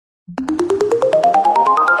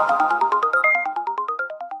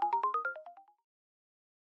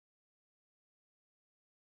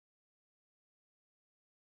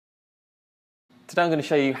Today I'm going to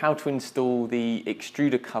show you how to install the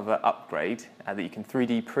extruder cover upgrade that you can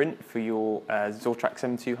 3D print for your Zortrax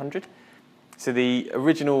M200. So the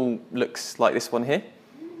original looks like this one here.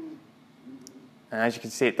 And as you can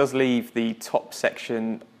see, it does leave the top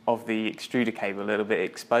section of the extruder cable a little bit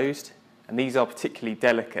exposed. And these are particularly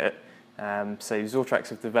delicate, so Zortrax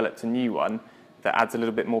have developed a new one that adds a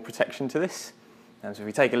little bit more protection to this. So if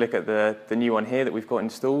we take a look at the new one here that we've got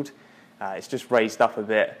installed, it's just raised up a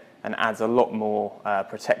bit and adds a lot more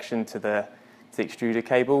protection to the extruder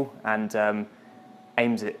cable and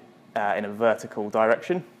aims it in a vertical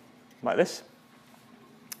direction, like this.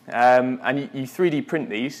 And you 3D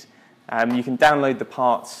print these. You can download the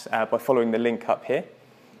parts by following the link up here,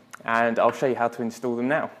 and I'll show you how to install them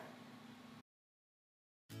now.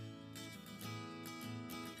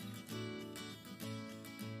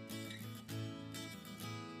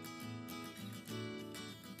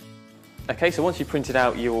 Okay, so once you've printed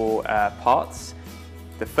out your parts,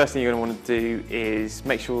 the first thing you're going to want to do is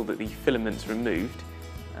make sure that the filament's removed.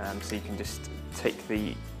 So you can just take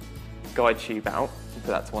the guide tube out and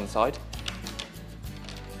put that to one side.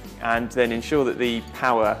 And then ensure that the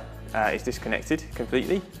power is disconnected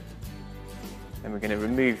completely. Then we're going to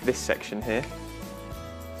remove this section here,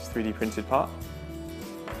 this 3D printed part.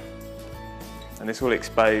 And this will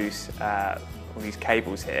expose all these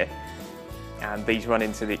cables here. And these run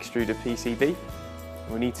into the extruder PCB.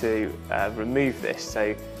 We need to remove this,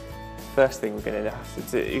 so first thing we're going to have to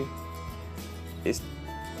do is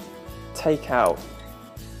take out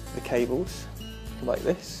the cables like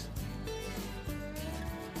this.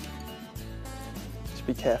 Just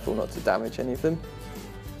be careful not to damage any of them.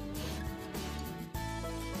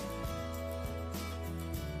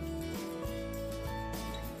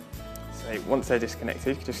 So once they're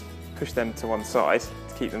disconnected, just push them to one side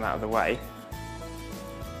to keep them out of the way.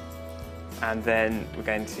 And then we're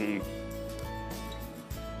going to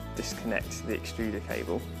disconnect the extruder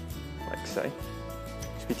cable, like so.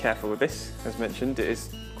 Just be careful with this, as mentioned, it is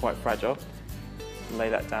quite fragile. Lay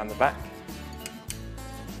that down the back.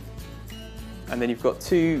 And then you've got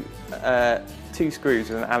two screws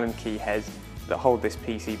with an Allen key head that hold this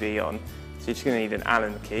PCB on. So you're just going to need an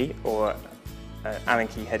Allen key or an Allen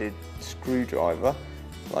key headed screwdriver,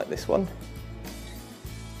 like this one.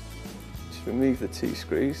 Just remove the two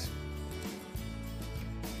screws.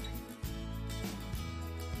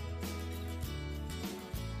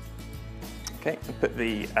 Okay, and put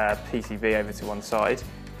the PCB over to one side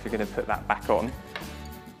if you're going to put that back on.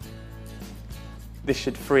 This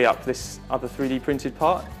should free up this other 3D printed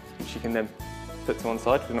part, which you can then put to one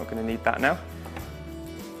side. We're not going to need that now.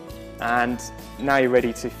 And now you're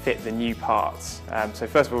ready to fit the new parts. So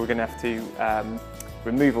first of all, we're going to have to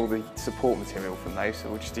remove all the support material from those, so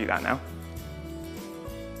we'll just do that now.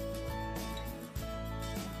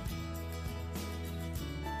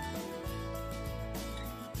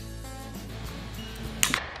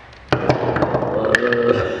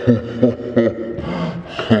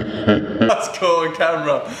 That's caught on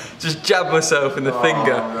camera. Just jab myself in the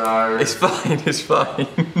finger. No. It's fine, it's fine.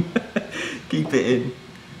 Keep it in.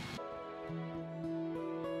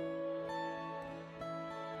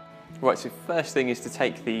 Right, so first thing is to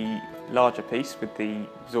take the larger piece with the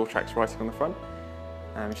Zortrax writing on the front.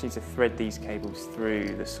 We just need to thread these cables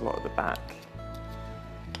through the slot at the back.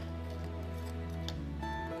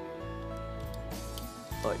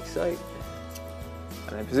 Like so.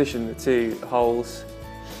 And then position the two holes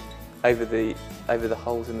over the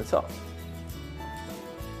holes in the top.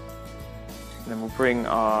 And then we'll bring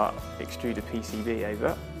our extruder PCB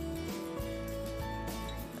over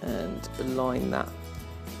and align that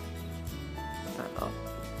up.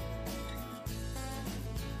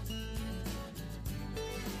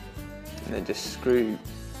 And then just screw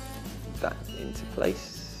that into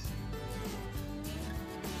place.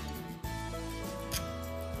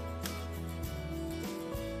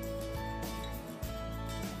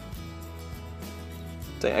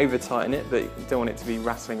 Don't over tighten it, but you don't want it to be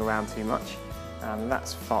rattling around too much.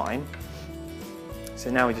 That's fine.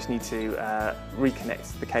 So now we just need to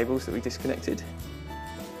reconnect the cables that we disconnected.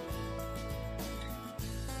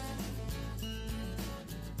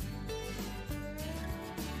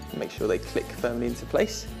 Make sure they click firmly into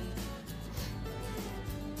place.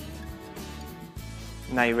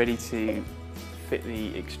 Now you're ready to fit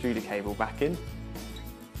the extruder cable back in.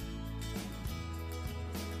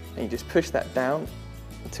 And you just push that down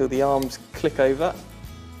until the arms click over.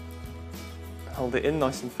 Hold it in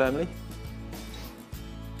nice and firmly.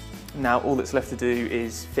 Now all that's left to do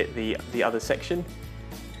is fit the other section,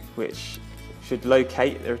 which should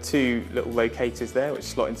locate. There are two little locators there which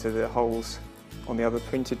slot into the holes on the other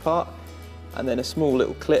printed part, and then a small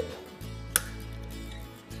little clip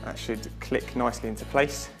That should click nicely into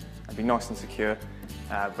place and be nice and secure,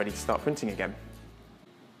 ready to start printing again.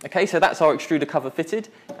 Okay, so that's our extruder cover fitted,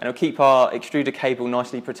 and it'll keep our extruder cable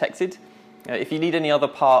nicely protected. If you need any other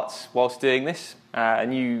parts whilst doing this, a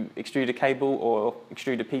new extruder cable or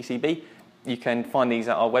extruder PCB, you can find these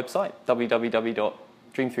at our website,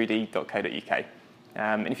 www.dream3d.co.uk.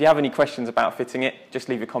 And if you have any questions about fitting it, just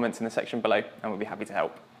leave your comments in the section below and we'll be happy to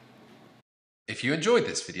help. If you enjoyed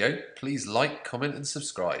this video, please like, comment and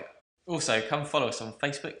subscribe. Also, come follow us on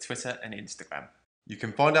Facebook, Twitter and Instagram. You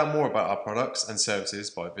can find out more about our products and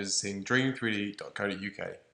services by visiting dream3d.co.uk.